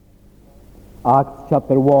Acts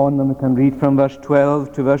chapter 1, and we can read from verse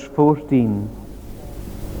 12 to verse 14.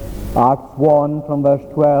 Acts 1 from verse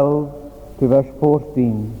 12 to verse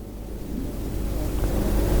 14.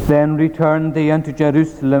 Then returned they unto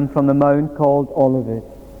Jerusalem from the mount called Olivet,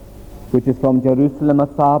 which is from Jerusalem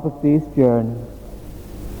a Sabbath day's journey.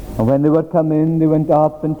 And when they were come in, they went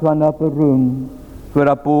up into an upper room, where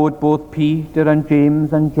abode both Peter and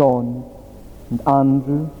James and John, and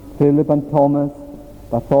Andrew, Philip and Thomas,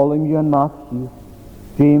 Bartholomew and Matthew,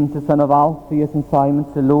 James the son of Alphaeus and Simon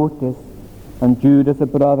Zelotes, and Judas the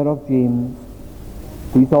brother of James.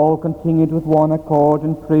 These all continued with one accord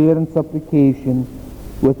in prayer and supplication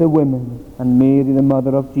with the women, and Mary the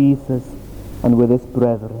mother of Jesus, and with his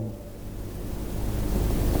brethren.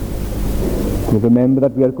 You remember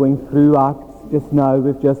that we are going through Acts just now.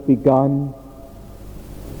 We've just begun.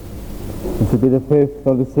 This will be the 5th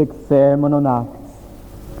or the 6th sermon on Acts.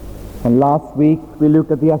 And last week we looked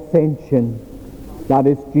at the ascension, that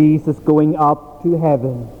is Jesus going up to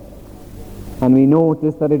heaven. And we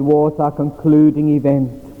noticed that it was a concluding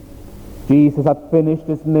event. Jesus had finished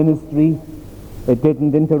his ministry. It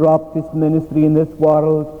didn't interrupt his ministry in this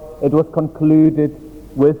world. It was concluded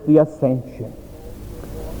with the ascension.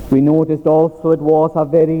 We noticed also it was a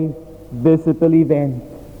very visible event.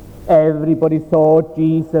 Everybody saw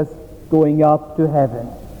Jesus going up to heaven.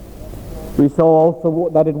 We saw also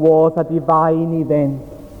that it was a divine event.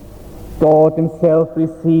 God himself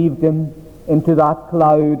received him into that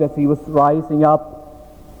cloud as he was rising up.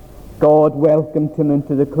 God welcomed him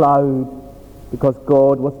into the cloud because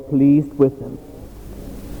God was pleased with him.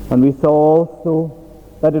 And we saw also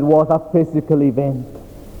that it was a physical event.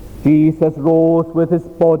 Jesus rose with his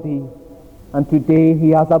body, and today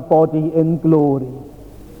he has a body in glory.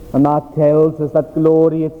 And that tells us that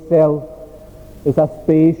glory itself is a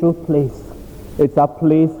spatial place. It's a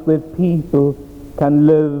place where people can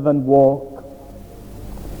live and walk.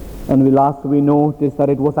 And last we noticed that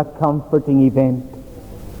it was a comforting event.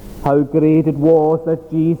 How great it was that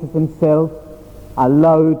Jesus himself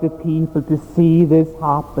allowed the people to see this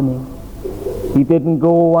happening. He didn't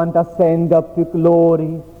go and ascend up to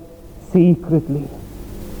glory secretly.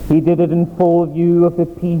 He did it in full view of the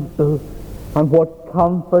people, and what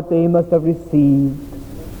comfort they must have received.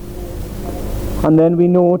 And then we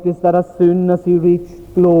noticed that as soon as he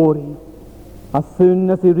reached glory, as soon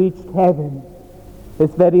as he reached heaven, his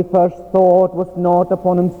very first thought was not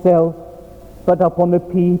upon himself, but upon the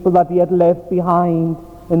people that he had left behind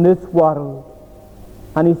in this world.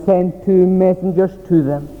 And he sent 2 messengers to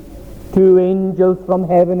them, 2 angels from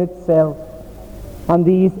heaven itself. And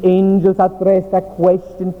these angels addressed a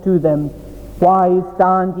question to them: why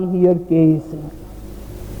stand ye here gazing?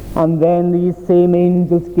 And then these same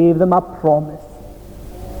angels gave them a promise.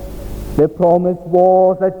 The promise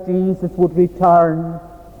was that Jesus would return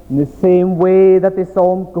in the same way that they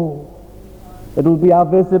saw him go. It will be a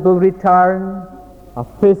visible return, a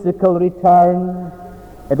physical return.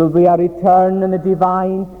 It will be a return in a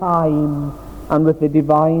divine time and with a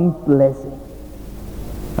divine blessing.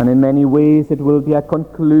 And in many ways it will be a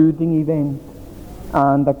concluding event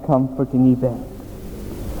and a comforting event.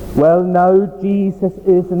 Well, now Jesus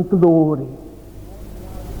is in glory.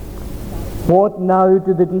 What now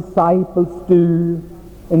do the disciples do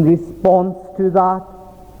in response to that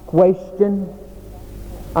question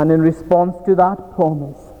and in response to that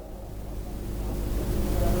promise?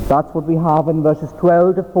 That's what we have in verses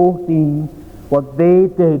 12 to 14, what they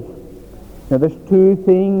did. Now there's 2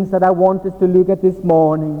 things that I want us to look at this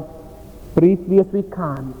morning, briefly as we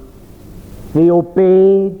can. They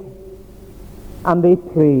obeyed and they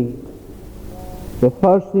prayed. The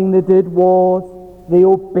first thing they did was they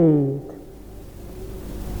obeyed.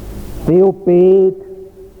 They obeyed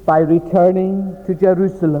by returning to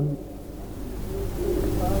Jerusalem.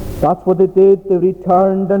 That's what they did. They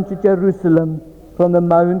returned unto Jerusalem from the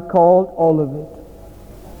mount called Olivet.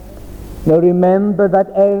 Now remember that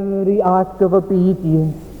every act of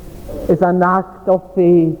obedience is an act of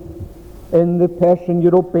faith in the person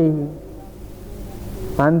you're obeying.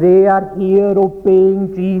 And they are here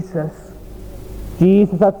obeying Jesus.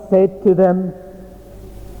 Jesus had said to them,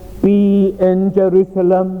 be in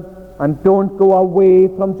Jerusalem and don't go away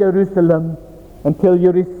from Jerusalem until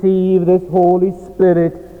you receive this Holy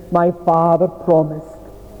Spirit my Father promised.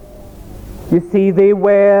 You see, they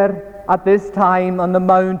were at this time on the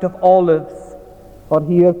Mount of Olives, or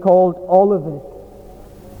here called Olivet.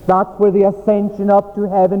 That's where the ascension up to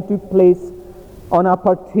heaven took place, on a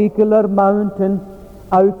particular mountain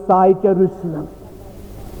outside Jerusalem.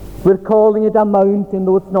 We're calling it a mountain,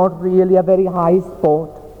 though it's not really a very high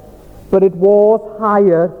spot, but it was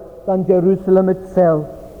higher than Jerusalem itself.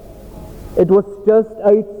 It was just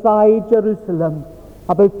outside Jerusalem,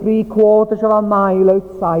 about 3/4 of a mile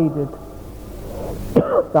outside it.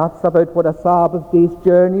 That's about what a Sabbath day's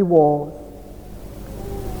journey was.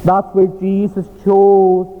 That's where Jesus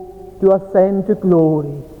chose to ascend to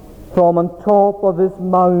glory, from on top of this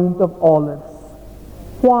Mount of Olives.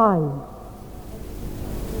 Why?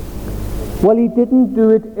 Well, he didn't do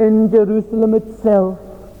it in Jerusalem itself.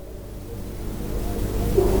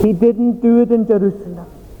 He didn't do it in Jerusalem.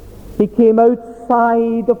 He came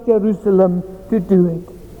outside of Jerusalem to do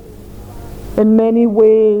it. In many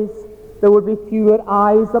ways, there would be fewer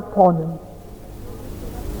eyes upon him.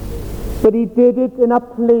 But he did it in a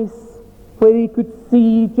place where he could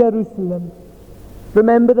see Jerusalem.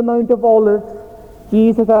 Remember the Mount of Olives?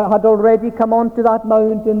 Jesus had already come onto that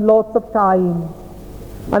mountain lots of times.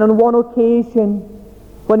 And on one occasion,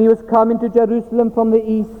 when he was coming to Jerusalem from the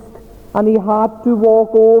east, and he had to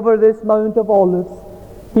walk over this Mount of Olives,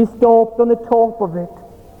 he stopped on the top of it,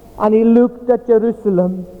 and he looked at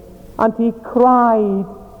Jerusalem, and he cried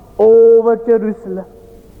over Jerusalem.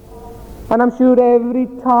 And I'm sure every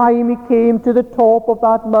time he came to the top of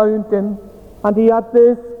that mountain, and he had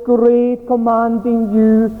this great commanding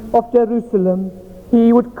view of Jerusalem,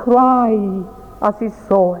 he would cry as he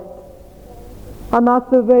saw it. And that's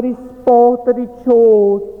the very spot that he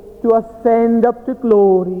chose to ascend up to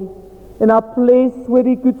glory, in a place where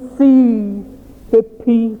he could see the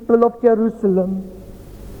people of Jerusalem.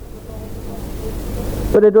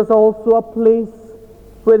 But it was also a place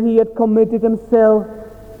where he had committed himself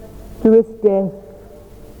to his death.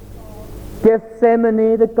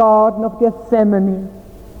 Gethsemane, the Garden of Gethsemane,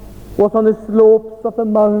 was on the slopes of the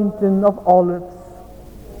Mountain of Olives.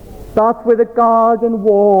 That's where the garden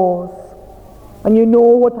was. And you know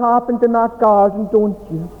what happened in that garden, don't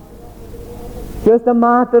you? Just a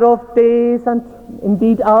matter of days and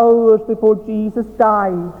indeed hours before Jesus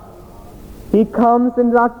died, he comes in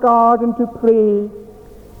that garden to pray,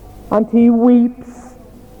 and he weeps,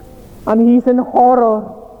 and he's in horror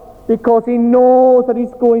because he knows that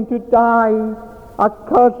he's going to die a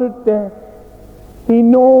cursed death. He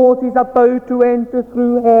knows he's about to enter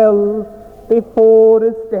through hell before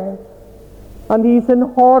his death, and he's in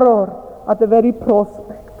horror at the very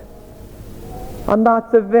prospect. And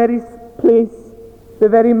that's the very place, the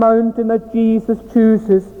very mountain that Jesus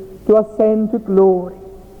chooses to ascend to glory.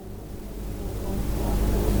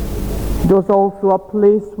 It was also a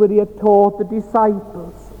place where he had taught the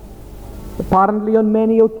disciples, apparently on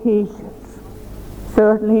many occasions.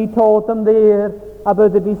 Certainly he taught them there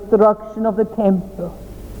about the destruction of the temple.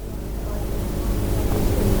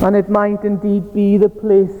 And it might indeed be the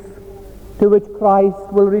place to which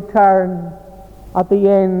Christ will return at the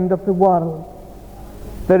end of the world.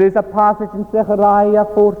 There is a passage in Zechariah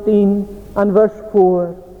 14 and verse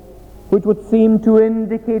 4 which would seem to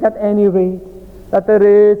indicate at any rate that there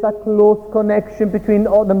is a close connection between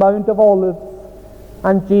the Mount of Olives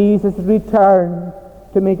and Jesus' return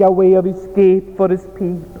to make a way of escape for his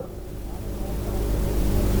people.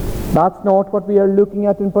 That's not what we are looking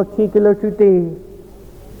at in particular today,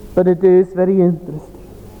 but it is very interesting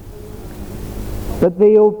that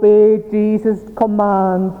they obeyed Jesus'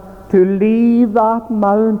 command to leave that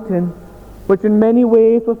mountain, which in many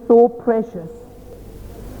ways was so precious,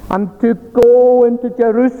 and to go into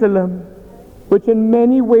Jerusalem, which in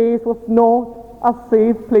many ways was not a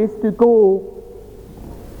safe place to go.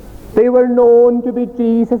 They were known to be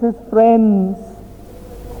Jesus' friends,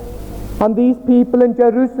 and these people in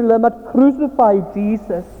Jerusalem had crucified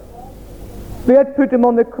Jesus. They had put him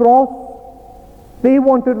on the cross. They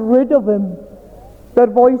wanted rid of him. Their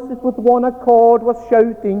voices with one accord was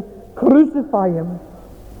shouting, "Crucify him."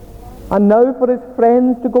 And now for his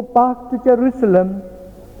friends to go back to Jerusalem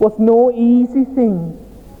was no easy thing.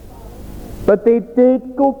 But they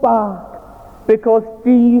did go back because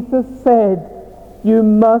Jesus said, "You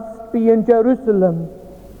must be in Jerusalem."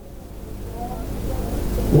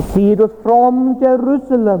 You see, it was from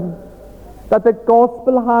Jerusalem that the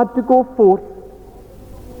gospel had to go forth.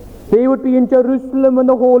 They would be in Jerusalem when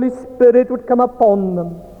the Holy Spirit would come upon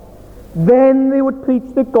them. Then they would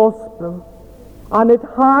preach the gospel, and it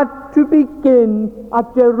had to begin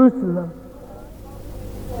at Jerusalem.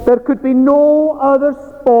 There could be no other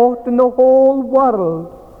spot in the whole world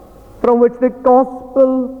from which the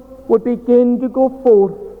gospel would begin to go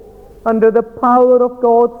forth under the power of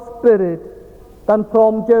God's Spirit than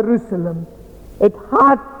from Jerusalem. It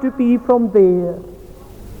had to be from there.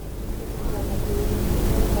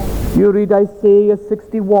 You read Isaiah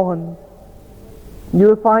 61,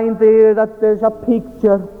 you'll find there that there's a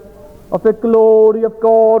picture of the glory of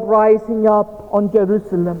God rising up on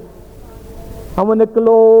Jerusalem. And when the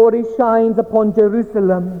glory shines upon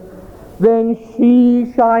Jerusalem, then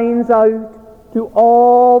she shines out to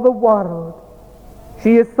all the world.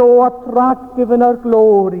 She is so attractive in her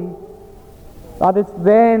glory that it's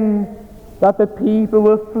then that the people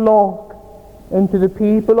will flock into the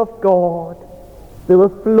people of God. They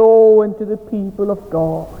will flow into the people of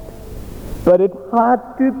God. But it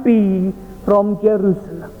had to be from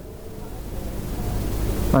Jerusalem.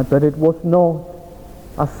 But it was not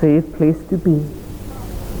a safe place to be.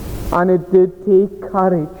 And it did take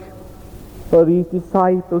courage for these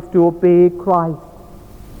disciples to obey Christ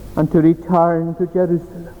and to return to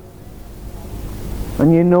Jerusalem.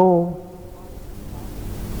 And you know,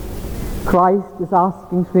 Christ is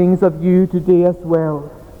asking things of you today as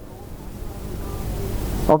well.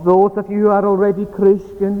 Of those of you who are already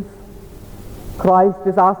Christians, Christ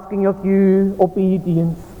is asking of you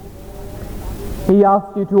obedience. He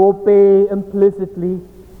asks you to obey implicitly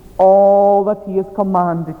all that He has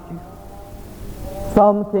commanded you.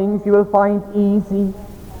 Some things you will find easy.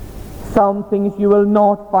 Some things you will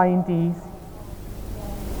not find easy.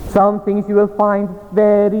 Some things you will find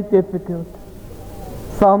very difficult.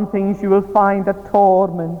 Some things you will find a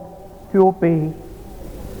torment to obey.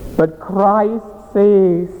 But Christ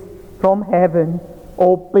says from heaven,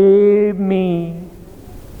 obey me.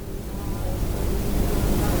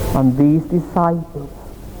 And these disciples,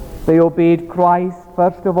 they obeyed Christ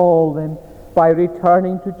first of all then by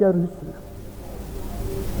returning to Jerusalem.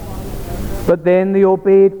 But then they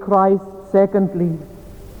obeyed Christ secondly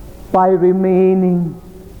by remaining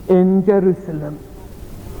in Jerusalem.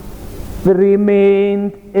 They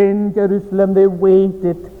remained in Jerusalem. They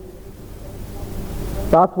waited.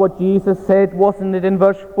 That's what Jesus said, wasn't it, in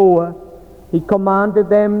verse 4? He commanded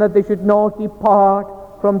them that they should not depart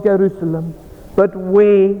from Jerusalem, but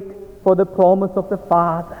wait for the promise of the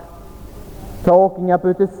Father. Talking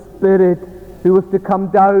about the Spirit who was to come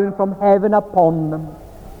down from heaven upon them.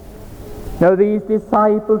 Now these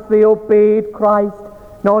disciples, they obeyed Christ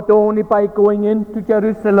not only by going into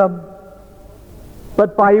Jerusalem,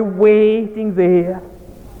 but by waiting there.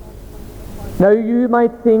 Now you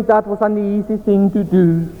might think that was an easy thing to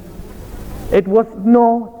do. It was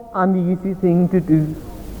not an easy thing to do.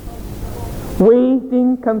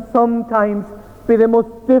 Waiting can sometimes be the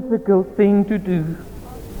most difficult thing to do.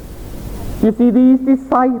 You see, these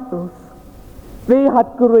disciples, they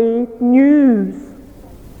had great news.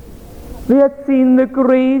 They had seen the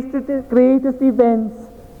greatest events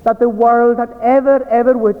that the world had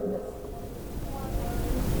ever witnessed.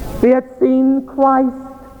 They had seen Christ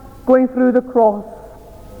going through the cross.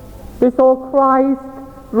 They saw Christ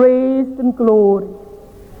raised in glory.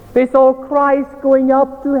 They saw Christ going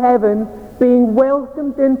up to heaven, being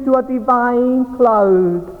welcomed into a divine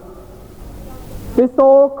cloud. They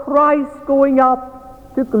saw Christ going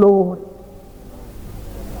up to glory.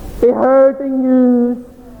 They heard the news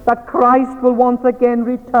that Christ will once again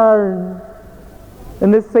return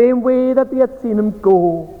in the same way that they had seen Him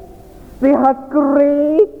go. They had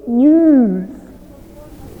great news.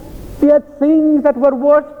 They had things that were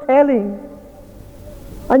worth telling.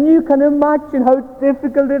 And you can imagine how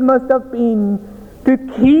difficult it must have been to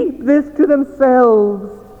keep this to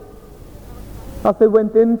themselves as they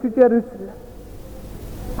went into Jerusalem.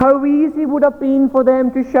 How easy it would have been for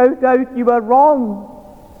them to shout out, "You are wrong.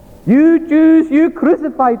 You Jews, you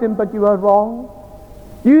crucified Him, but you are wrong.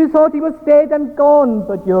 You thought He was dead and gone,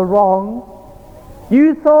 but you're wrong.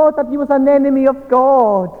 You thought that He was an enemy of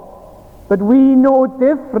God, but we know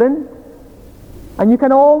different." And you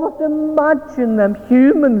can almost imagine them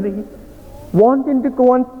humanly wanting to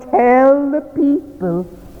go and tell the people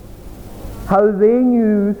how they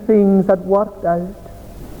knew things had worked out.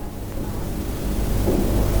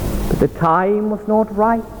 But the time was not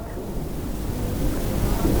right.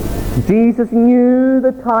 Jesus knew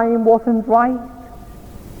the time wasn't right.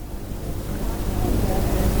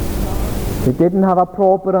 They didn't have a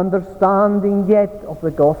proper understanding yet of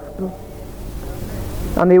the gospel.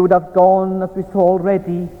 And they would have gone, as we saw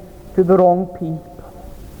already, to the wrong people.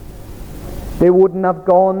 They wouldn't have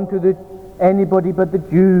gone to anybody but the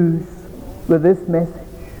Jews with this message.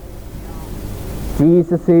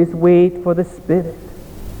 Jesus says, wait for the Spirit.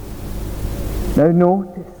 Now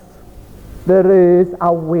notice, there is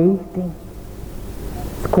a waiting.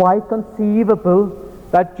 It's quite conceivable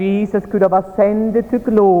that Jesus could have ascended to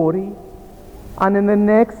glory and in the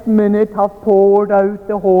next minute have poured out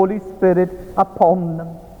the Holy Spirit upon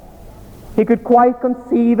them. He could quite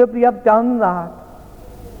conceivably have done that.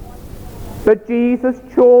 But Jesus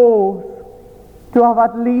chose to have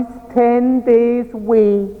at least 10 days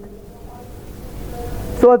wait,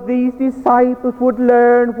 so that these disciples would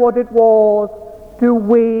learn what it was to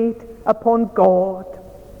wait upon God.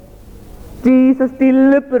 Jesus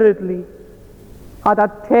deliberately had a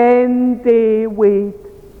 10-day wait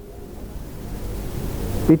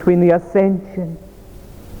between the ascension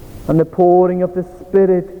and the pouring of the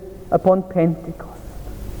Spirit upon Pentecost.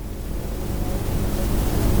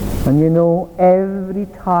 And you know, every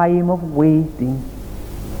time of waiting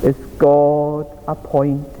is God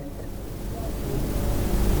appointed.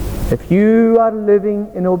 If you are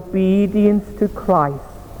living in obedience to Christ,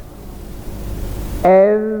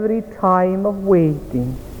 every time of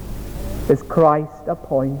waiting is Christ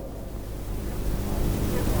appointed.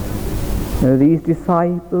 Now these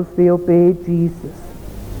disciples, they obeyed Jesus,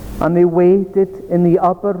 and they waited in the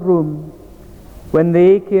upper room. When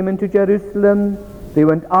they came into Jerusalem, they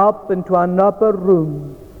went up into an upper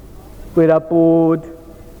room where abode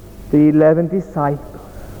the 11 disciples.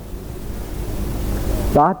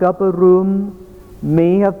 That upper room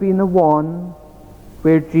may have been the one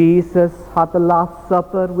where Jesus had the Last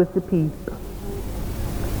Supper with the people.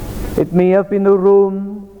 It may have been the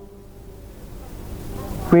room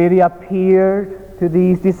where he appeared to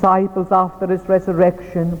these disciples after his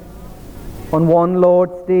resurrection on one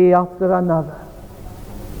Lord's Day after another.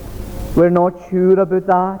 We're not sure about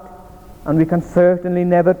that, and we can certainly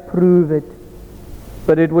never prove it,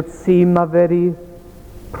 but it would seem a very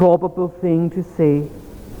probable thing to say.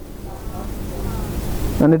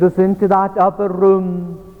 And it was into that upper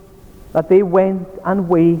room that they went and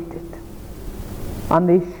waited, and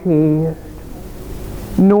they shared.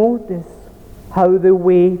 Notice how they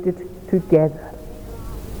waited together.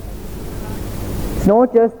 It's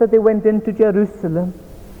not just that they went into Jerusalem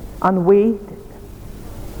and waited,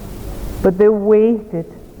 but they waited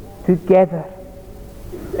together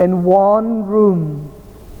in one room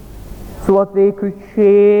so that they could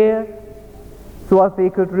share, so that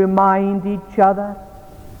they could remind each other,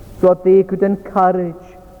 so that they could encourage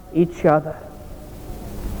each other.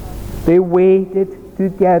 They waited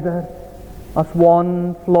together as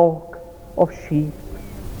one flock of sheep.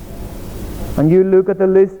 And you look at the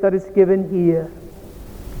list that is given here.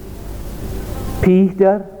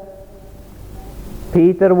 Peter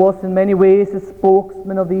was in many ways the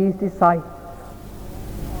spokesman of these disciples.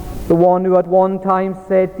 The one who at one time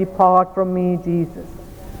said, "Depart from me, Jesus,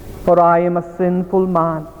 for I am a sinful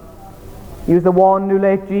man." He was the one who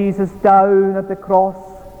let Jesus down at the cross.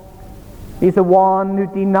 He's the one who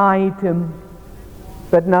denied him.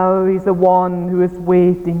 But now he's the one who is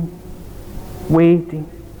waiting.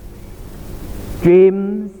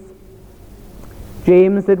 James,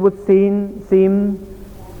 it would seem,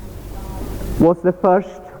 was the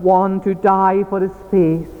first one to die for his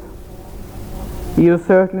faith. He was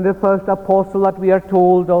certainly the first apostle that we are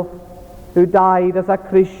told of who died as a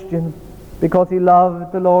Christian because he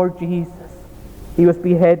loved the Lord Jesus. He was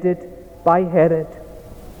beheaded by Herod.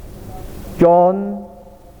 John,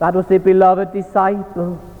 that was the beloved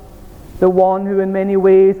disciple, the one who in many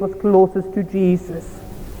ways was closest to Jesus,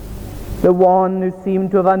 the one who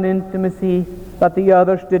seemed to have an intimacy that the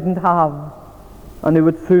others didn't have, and who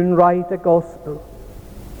would soon write a gospel.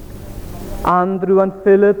 Andrew and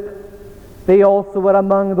Philip, they also were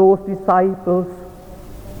among those disciples,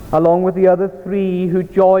 along with the other three who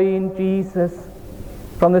joined Jesus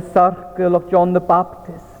from the circle of John the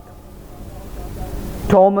Baptist.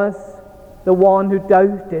 Thomas, the one who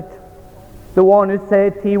doubted, the one who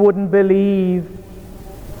said he wouldn't believe,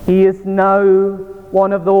 he is now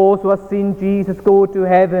one of those who has seen Jesus go to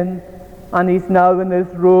heaven, and he's now in this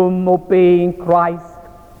room obeying Christ.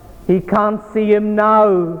 He can't see him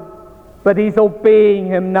now, but he's obeying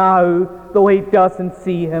him now, though he doesn't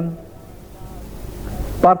see him.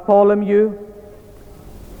 Bartholomew,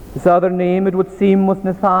 his other name it would seem was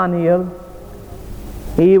Nathanael.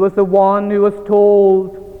 He was the one who was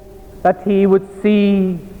told that he would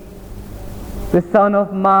see the Son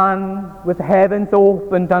of Man with heavens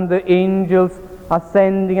opened and the angels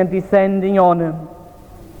ascending and descending on him.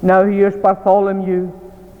 Now here's Bartholomew,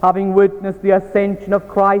 having witnessed the ascension of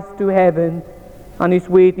Christ to heaven, and he's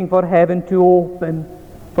waiting for heaven to open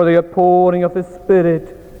for the outpouring of the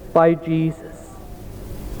Spirit by Jesus.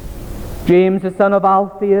 James, the son of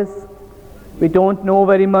Alphaeus, we don't know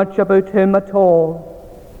very much about him at all.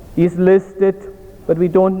 He's listed, but we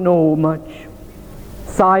don't know much.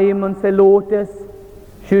 Simon Zelotes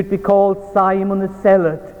should be called Simon the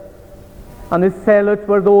Zealot. And the Zealots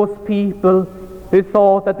were those people who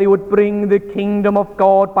thought that they would bring the kingdom of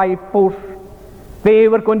God by force. They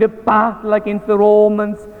were going to battle against the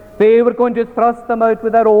Romans. They were going to thrust them out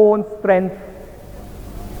with their own strength.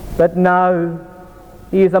 But now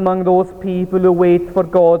he is among those people who wait for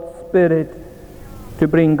God's Spirit to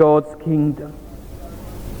bring God's kingdom.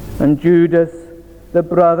 And Judas, the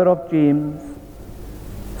brother of James,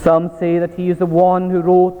 Some say that he is the one who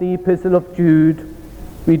wrote the Epistle of Jude.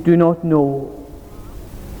 We do not know.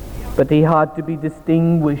 But he had to be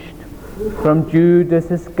distinguished from Judas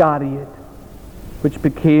Iscariot, which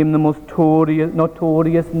became the most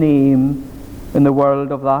notorious name in the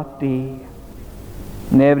world of that day.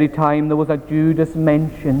 And every time there was a Judas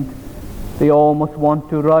mentioned, they almost want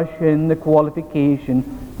to rush in the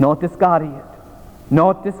qualification, not Iscariot,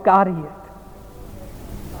 not Iscariot.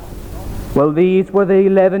 Well, these were the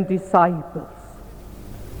 11 disciples.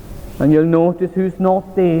 And you'll notice who's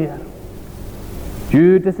not there.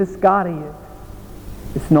 Judas Iscariot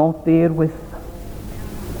is not there with them.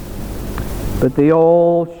 But they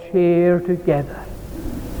all share together.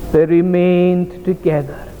 They remained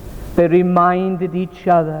together. They reminded each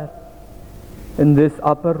other in this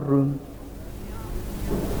upper room.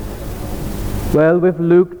 Well, we've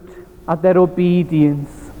looked at their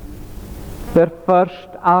obedience, their first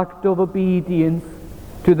act of obedience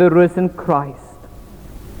to the risen Christ.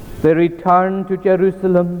 They returned to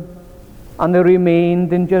Jerusalem and they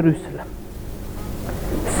remained in Jerusalem.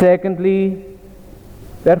 Secondly,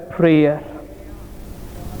 their prayer.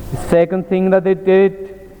 The second thing that they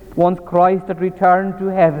did once Christ had returned to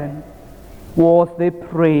heaven was they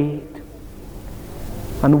prayed.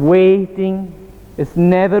 And waiting is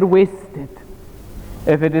never wasted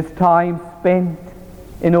if it is time spent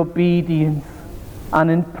in obedience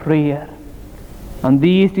and in prayer. And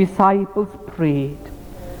these disciples prayed.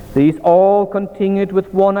 These all continued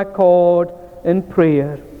with one accord in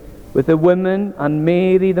prayer, with the women and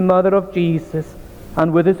Mary, the mother of Jesus,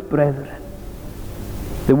 and with his brethren.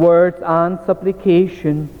 The words and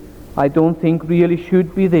supplication, I don't think really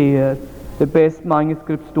should be there. The best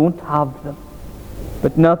manuscripts don't have them.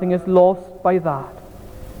 But nothing is lost by that.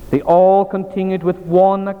 They all continued with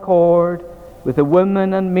one accord, with the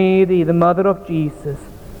women and Mary, the mother of Jesus,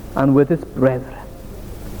 and with his brethren.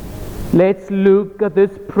 Let's look at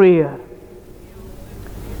this prayer.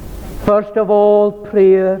 First of all,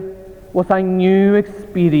 prayer was a new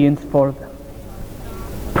experience for them.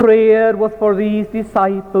 Prayer was for these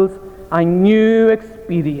disciples a new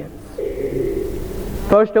experience.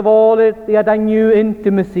 First of all, they had a new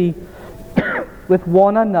intimacy with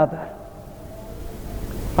one another.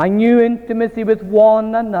 A new intimacy with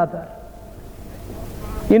one another.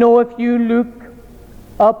 You know, if you look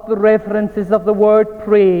up the references of the word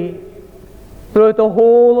pray throughout the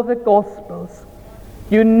whole of the Gospels,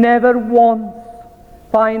 you never once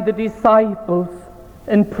find the disciples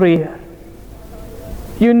in prayer.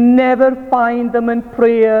 You never find them in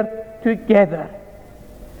prayer together.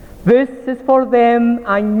 This is for them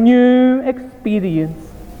a new experience.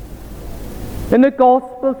 In the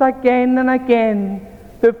Gospels, again and again,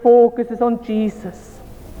 the focus is on Jesus.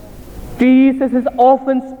 Jesus is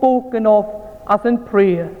often spoken of as in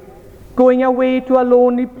prayer, going away to a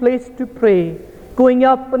lonely place to pray, going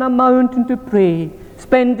up on a mountain to pray,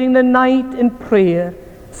 spending the night in prayer,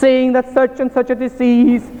 saying that such and such a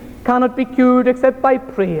disease cannot be cured except by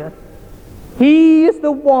prayer. He is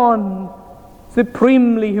the one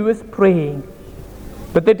supremely who is praying.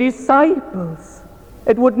 But the disciples,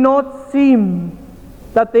 it would not seem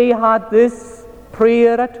that they had this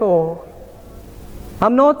prayer at all.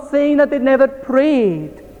 I'm not saying that they never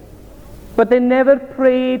prayed, but they never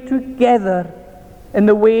prayed together in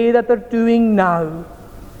the way that they're doing now.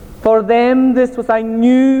 For them, this was a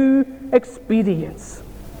new experience.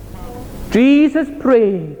 Jesus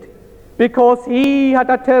prayed because he had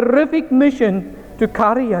a terrific mission to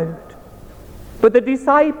carry out. But the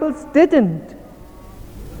disciples didn't.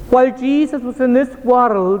 While Jesus was in this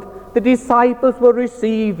world, the disciples were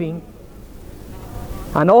receiving.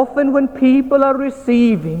 And often when people are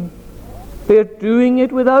receiving, they're doing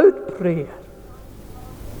it without prayer.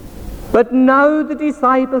 But now the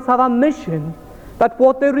disciples have a mission that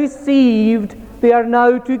what they received, they are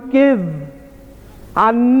now to give.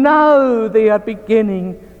 And now they are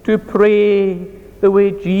beginning to pray the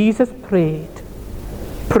way Jesus prayed.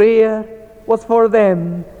 Prayer was for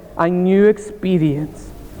them a new experience.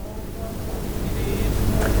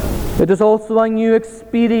 It is also a new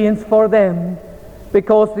experience for them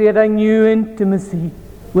because they had a new intimacy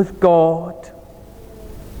with God.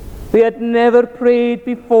 They had never prayed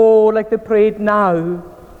before like they prayed now,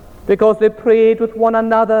 because they prayed with one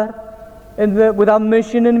another with a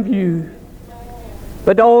mission in view.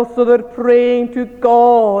 But also they're praying to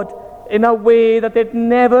God in a way that they'd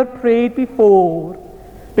never prayed before,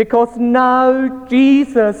 because now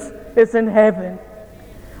Jesus is in heaven.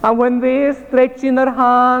 And when they're stretching their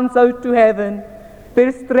hands out to heaven,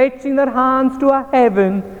 they're stretching their hands to a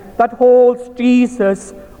heaven that holds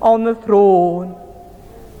Jesus on the throne.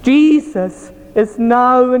 Jesus is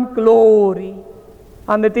now in glory,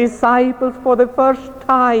 and the disciples for the first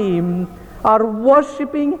time are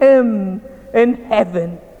worshipping him in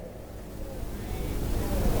heaven.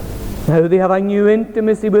 Now they have a new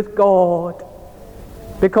intimacy with God,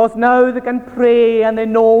 because now they can pray and they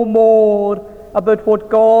know more about what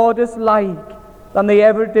God is like than they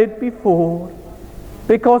ever did before,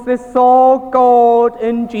 because they saw God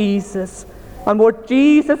in Jesus, and what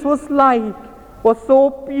Jesus was like was so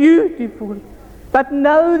beautiful that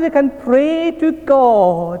now they can pray to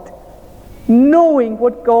God knowing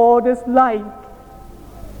what God is like.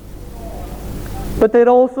 But they're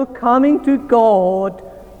also coming to God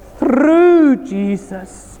through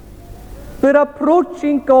Jesus. They're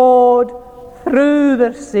approaching God through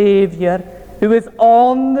their Savior, who is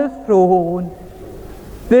on the throne.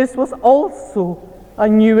 This was also a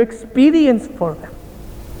new experience for them.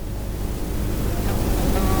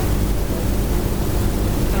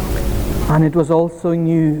 And it was also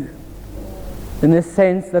new in the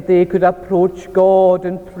sense that they could approach God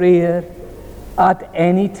in prayer at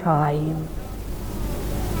any time.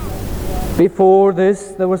 Before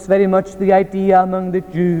this, there was very much the idea among the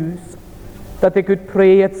Jews that they could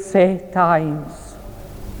pray at set times,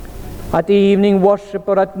 at evening worship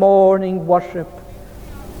or at morning worship.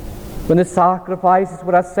 When the sacrifices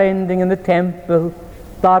were ascending in the temple,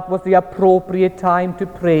 that was the appropriate time to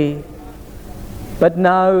pray. But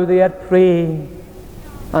now they are praying,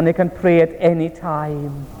 and they can pray at any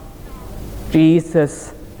time.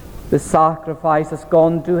 Jesus, the sacrifice, has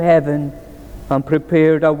gone to heaven and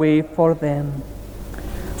prepared a way for them.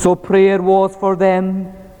 So prayer was for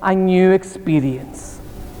them a new experience.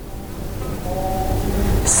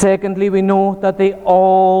 Secondly, we note that they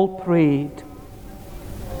all prayed.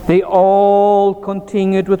 They all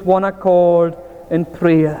continued with one accord in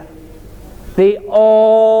prayer. They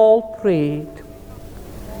all prayed.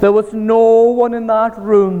 There was no one in that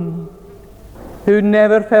room who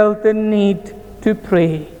never felt the need to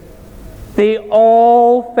pray. They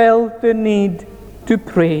all felt the need to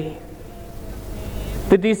pray.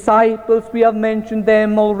 The disciples, we have mentioned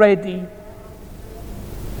them already.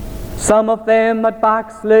 Some of them had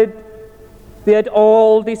backslid. They had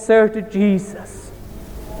all deserted Jesus.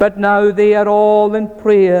 But now they are all in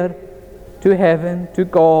prayer to heaven, to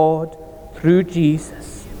God, through Jesus.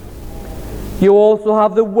 You also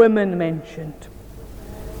have the women mentioned.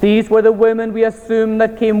 These were the women, we assume,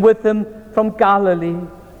 that came with him from Galilee,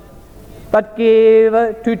 that gave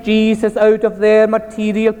to Jesus out of their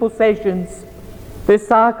material possessions. They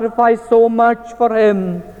sacrificed so much for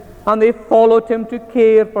him, and they followed him to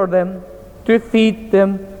care for them, to feed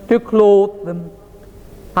them, to clothe them.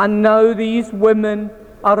 And now these women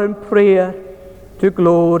are in prayer to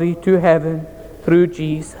glory, to heaven, through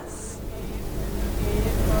Jesus.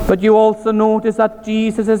 But you also notice that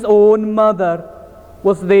Jesus' own mother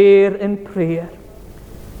was there in prayer.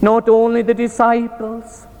 Not only the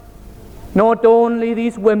disciples, not only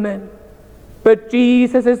these women, but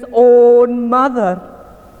Jesus' own mother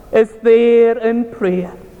is there in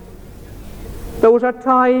prayer. There was a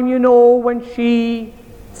time, when she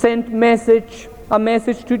sent a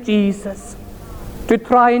message to Jesus to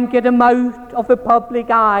try and get him out of the public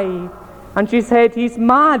eye. And she said, "He's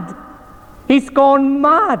mad. He's gone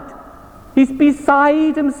mad. He's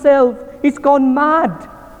beside himself. He's gone mad."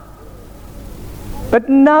 But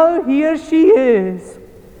now here she is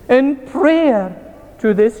in prayer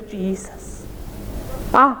to this Jesus.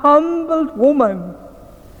 A humbled woman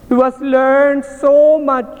who has learned so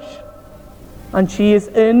much, and she is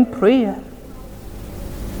in prayer.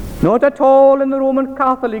 Not at all in the Roman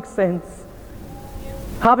Catholic sense,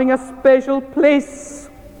 having a special place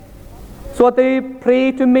so that they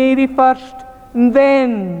pray to Mary first, and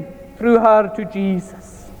then through her to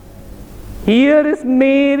Jesus. Here is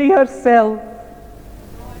Mary herself,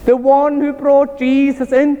 the one who brought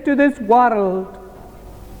Jesus into this world,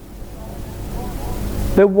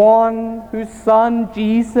 the one whose Son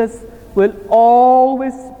Jesus will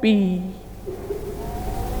always be.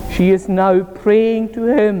 She is now praying to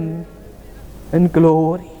him in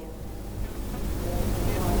glory.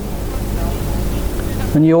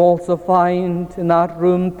 And you also find in that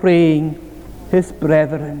room praying his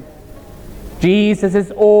brethren.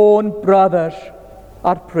 Jesus' own brothers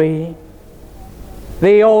are praying.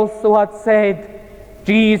 They also had said,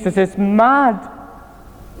 Jesus is mad.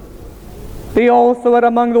 They also are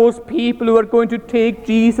among those people who are going to take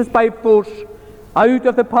Jesus by force out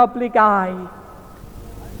of the public eye.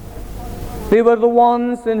 They were the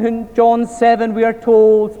ones in John 7, we are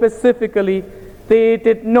told specifically, they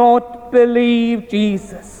did not believe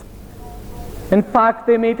Jesus. In fact,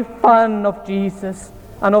 they made fun of Jesus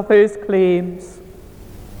and of his claims.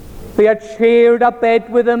 They had shared a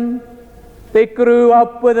bed with him. They grew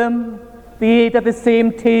up with him. They ate at the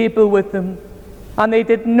same table with him. And they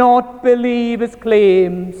did not believe his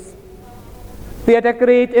claims. They had a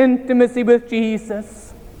great intimacy with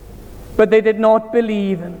Jesus, but they did not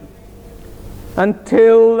believe him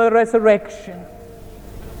until the resurrection.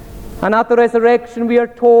 And at the resurrection we are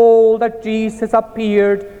told that Jesus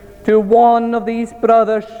appeared to one of these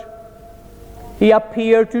brothers. He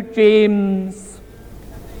appeared to James.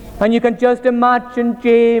 And you can just imagine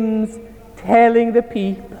James telling the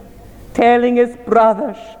people, telling his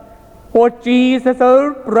brothers, what Jesus,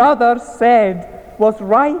 our brother, said was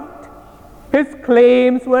right. His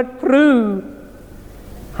claims were true.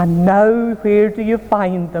 And now where do you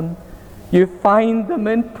find them? You find them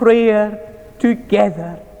in prayer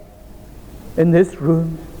together in this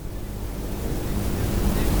room.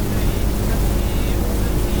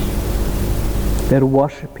 They're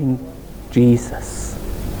worshiping Jesus.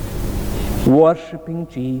 Worshiping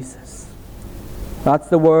Jesus. That's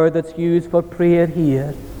the word that's used for prayer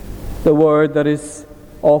here. The word that is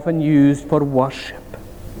often used for worship.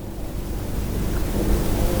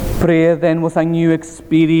 Prayer then was a new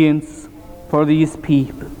experience for these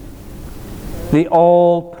people. They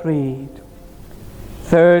all prayed.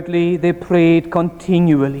 Thirdly, they prayed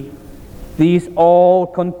continually. These all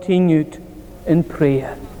continued in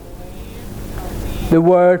prayer. The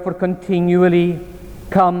word for continually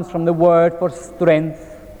comes from the word for strength.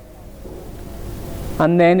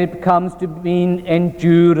 And then it comes to mean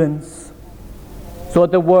endurance. So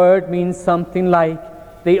the word means something like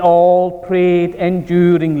they all prayed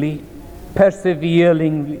enduringly,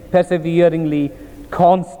 perseveringly,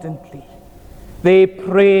 constantly. They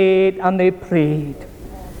prayed and they prayed.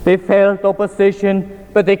 They felt opposition,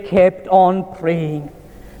 but they kept on praying.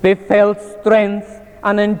 They felt strength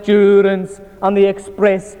and endurance, and they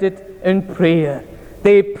expressed it in prayer.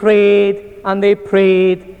 They prayed and they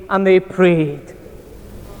prayed and they prayed.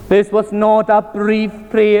 This was not a brief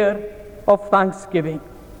prayer of thanksgiving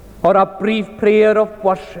or a brief prayer of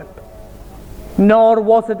worship, nor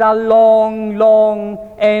was it a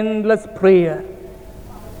long, endless prayer.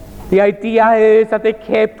 The idea is that they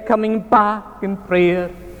kept coming back in prayer.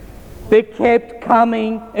 They kept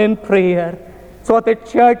coming in prayer. So the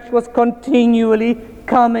church was continually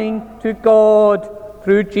coming to God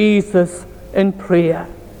through Jesus in prayer.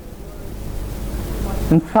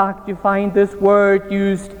 In fact, you find this word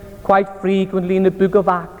used quite frequently in the book of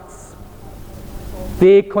Acts.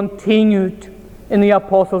 They continued in the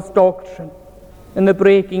apostles' doctrine, in the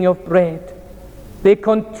breaking of bread. They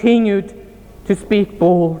continued to speak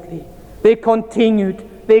boldly. They continued.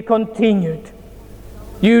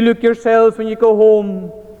 You look yourselves when you go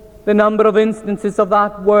home, the number of instances of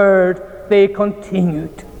that word. They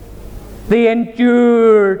continued. They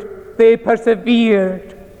endured. They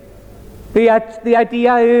persevered. The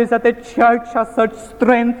idea is that the church has such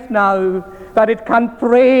strength now that it can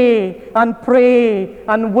pray and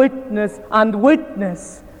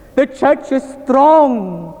witness. The church is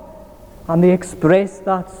strong, and they express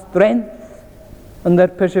that strength and their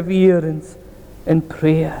perseverance in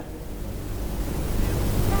prayer.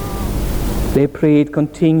 They prayed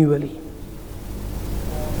continually,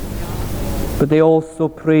 but they also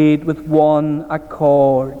prayed with one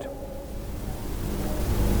accord.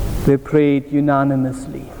 They prayed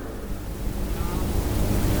unanimously.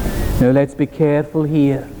 Now let's be careful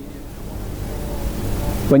here.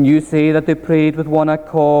 When you say that they prayed with one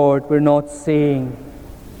accord, we're not saying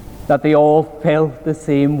that they all felt the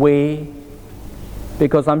same way,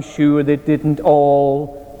 because I'm sure they didn't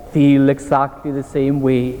all feel exactly the same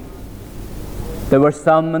way. There were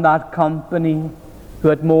some in that company who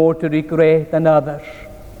had more to regret than others.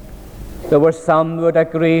 There were some who had a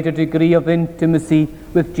greater degree of intimacy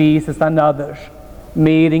with Jesus than others.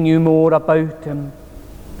 Mary knew more about him.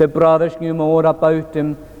 The brothers knew more about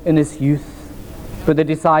him in his youth. But the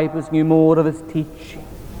disciples knew more of his teaching.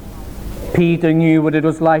 Peter knew what it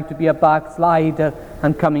was like to be a backslider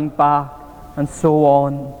and coming back, and so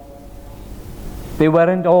on. They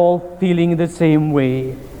weren't all feeling the same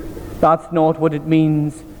way. That's not what it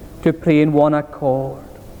means to pray in one accord.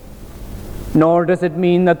 Nor does it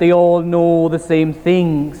mean that they all know the same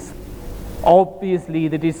things. Obviously,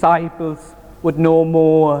 the disciples would know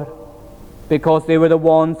more because they were the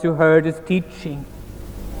ones who heard his teaching.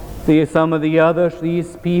 Some of the others,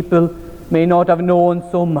 these people, may not have known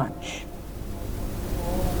so much.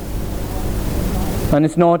 And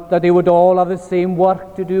it's not that they would all have the same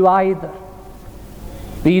work to do either.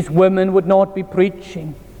 These women would not be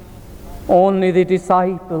preaching. Only the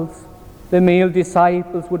disciples, the male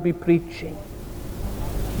disciples, would be preaching.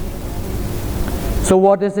 So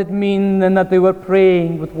what does it mean then that they were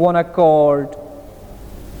praying with one accord?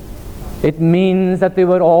 It means that they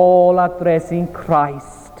were all addressing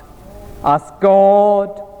Christ as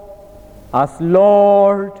God, as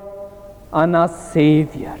Lord, and as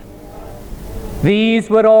Savior. These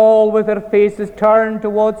were all with their faces turned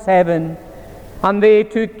towards heaven, and they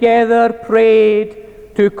together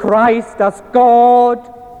prayed to Christ as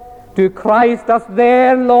God, to Christ as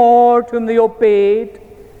their Lord whom they obeyed,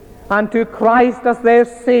 and to Christ as their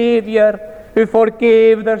Savior who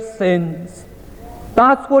forgave their sins.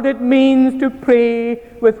 That's what it means to pray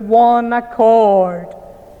with one accord.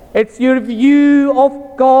 It's your view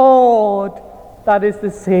of God that is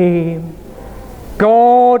the same.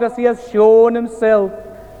 God as He has shown Himself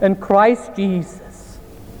in Christ Jesus.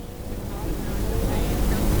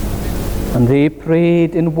 And they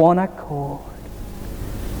prayed in one accord.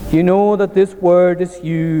 You know that this word is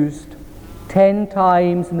used 10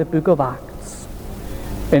 times in the book of Acts.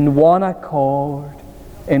 In one accord,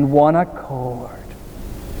 in one accord.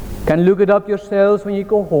 You can look it up yourselves when you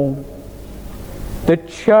go home. The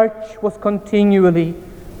church was continually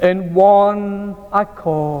in one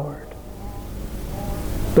accord.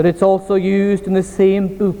 But it's also used in the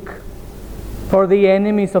same book for the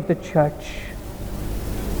enemies of the church.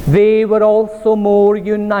 They were also more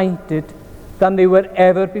united than they were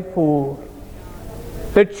ever before.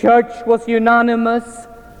 The church was unanimous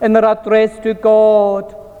in their address to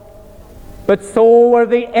God, but so were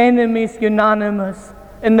the enemies unanimous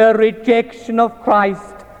in their rejection of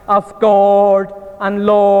Christ as God and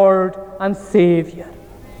Lord and Savior.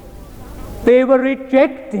 They were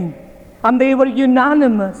rejecting, and they were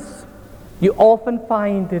unanimous. You often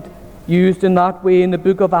find it used in that way in the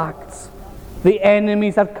book of Acts. The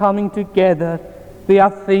enemies are coming together. They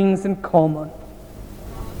have things in common.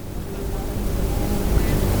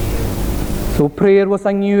 So prayer was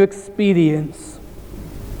a new experience.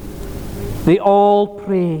 They all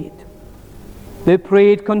prayed. They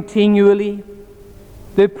prayed continually.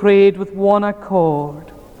 They prayed with one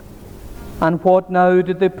accord. And what now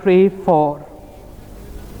did they pray for?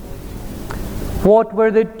 What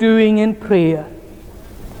were they doing in prayer?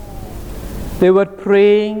 They were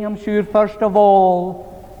praying, I'm sure, first of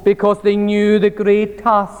all, because they knew the great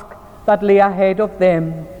task that lay ahead of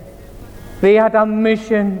them. They had a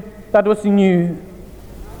mission that was new,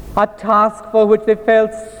 a task for which they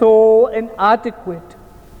felt so inadequate,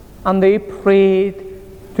 and they prayed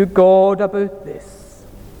to God about this.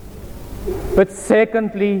 But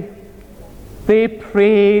secondly, they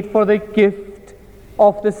prayed for the gift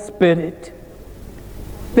of the Spirit.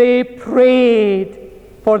 They prayed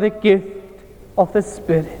for the gift of the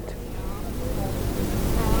Spirit.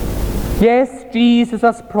 Yes, Jesus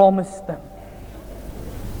has promised them.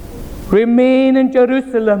 Remain in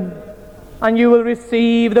Jerusalem, and you will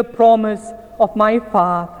receive the promise of my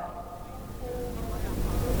Father.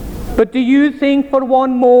 But do you think for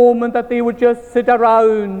one moment that they would just sit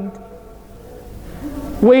around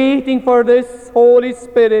waiting for this Holy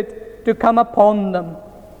Spirit to come upon them?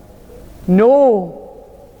 No.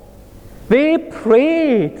 They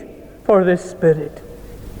prayed for the Spirit.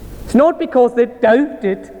 It's not because they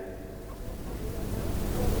doubted.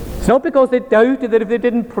 It's not because they doubted that if they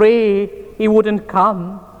didn't pray, He wouldn't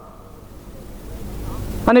come.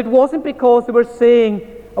 And it wasn't because they were saying,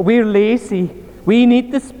 we're lazy, we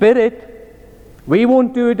need the Spirit, we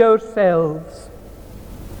won't do it ourselves.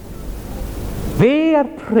 They are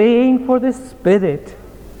praying for the Spirit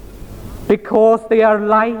because they are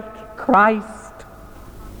like Christ.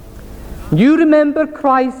 You remember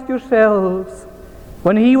Christ yourselves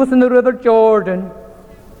when He was in the River Jordan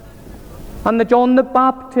and John the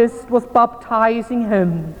Baptist was baptizing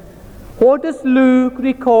Him. What does Luke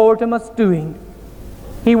record Him as doing?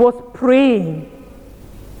 He was praying.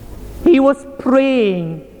 He was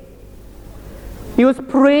praying. He was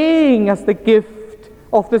praying as the gift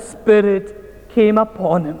of the Spirit came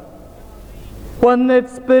upon Him. When the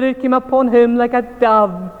Spirit came upon Him like a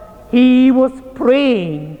dove, He was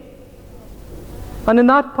praying. And in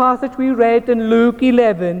that passage we read in Luke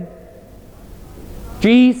 11,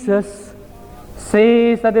 Jesus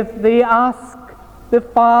says that if they ask the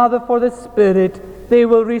Father for the Spirit, they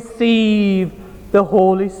will receive the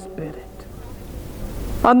Holy Spirit.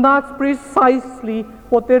 And that's precisely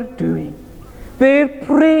what they're doing. They're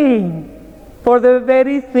praying for the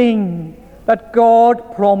very thing that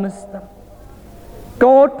God promised them.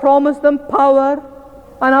 God promised them power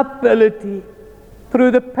and ability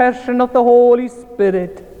through the person of the Holy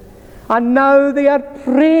Spirit. And now they are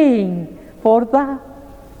praying for that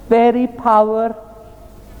very power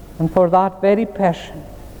and for that very person.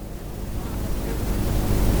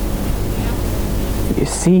 You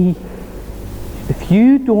see, if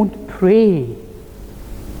you don't pray,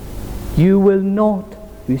 you will not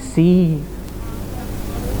receive.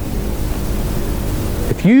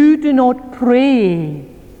 If you do not pray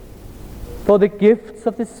for the gifts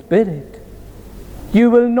of the Spirit, you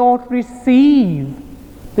will not receive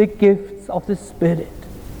the gifts of the Spirit.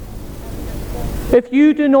 If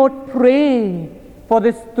you do not pray for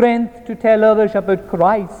the strength to tell others about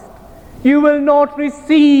Christ, you will not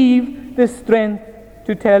receive the strength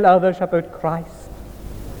to tell others about Christ.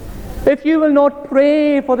 If you will not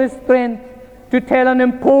pray for the strength to tell an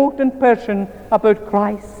important person about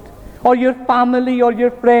Christ, or your family, or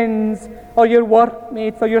your friends, or your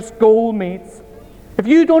workmates, or your schoolmates, if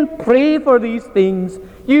you don't pray for these things,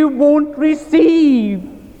 you won't receive.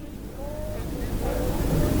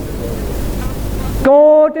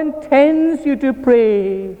 God intends you to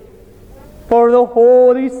pray for the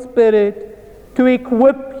Holy Spirit to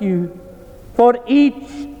equip you for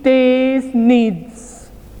each day's needs,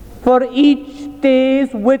 for each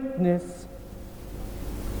day's witness.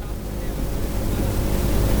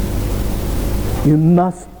 You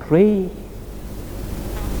must pray.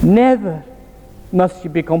 Never must you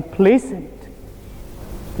be complacent.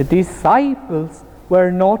 The disciples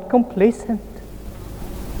were not complacent,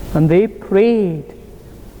 and they prayed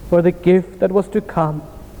for the gift that was to come.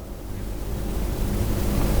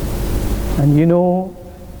 And you know,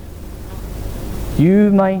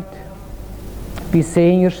 you might be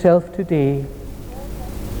saying yourself today,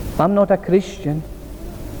 I'm not a Christian.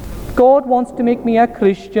 If God wants to make me a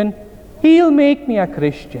Christian, He'll make me a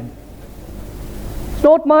Christian. It's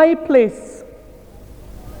not my place.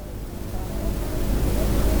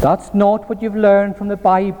 That's not what you've learned from the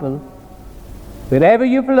Bible. Wherever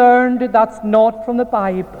you've learned it, that's not from the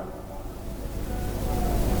Bible.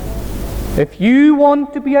 If you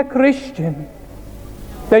want to be a Christian,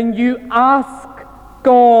 then you ask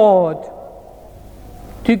God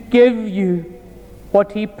to give you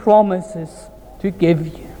what He promises to give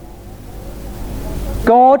you.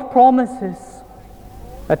 God promises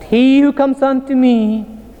that he who comes unto me,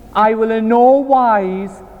 I will in no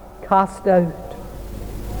wise cast out.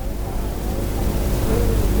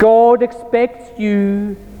 God expects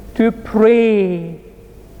you to pray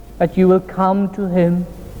that you will come to Him,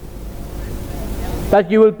 that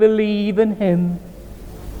you will believe in Him,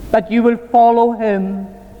 that you will follow Him.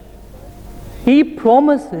 He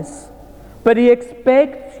promises, but He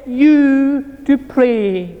expects you to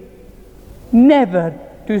pray, never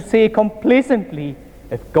to say complacently,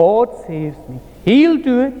 if God saves me, He'll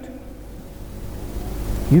do it.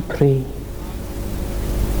 You pray.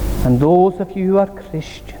 And those of you who are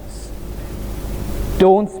Christians,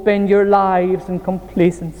 don't spend your lives in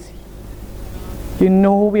complacency. You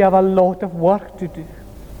know we have a lot of work to do.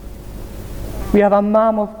 We have a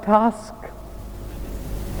mammoth task.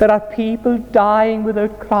 There are people dying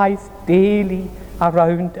without Christ daily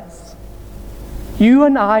around us. You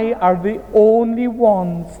and I are the only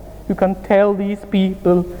ones who can tell these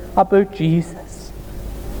people about Jesus.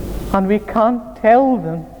 And we can't tell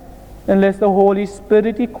them unless the Holy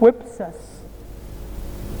Spirit equips us.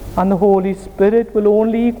 And the Holy Spirit will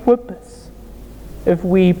only equip us if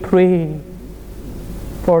we pray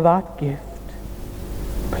for that gift.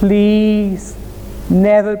 Please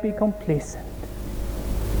never be complacent.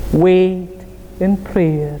 Wait in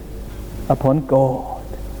prayer upon God.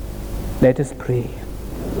 Let us pray.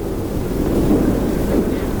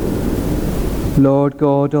 Lord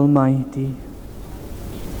God Almighty,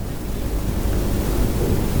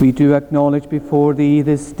 we do acknowledge before Thee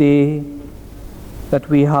this day that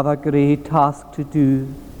we have a great task to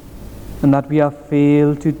do and that we have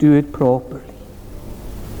failed to do it properly.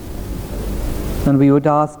 And we would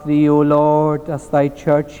ask Thee, O Lord, as Thy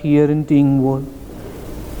church here in Dingwall,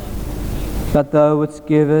 that Thou wouldst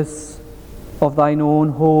give us of Thine own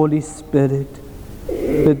Holy Spirit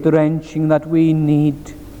the drenching that we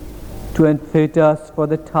need to unfit us for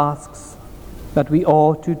the tasks that we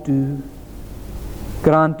ought to do.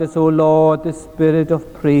 Grant us, O Lord, the spirit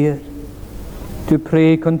of prayer, to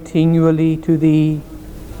pray continually to Thee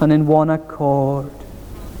and in one accord.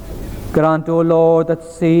 Grant, O Lord, that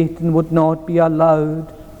Satan would not be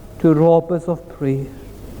allowed to rob us of prayer.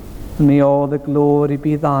 And may all the glory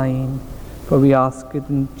be Thine, for we ask it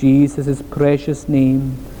in Jesus' precious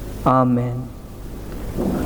name. Amen.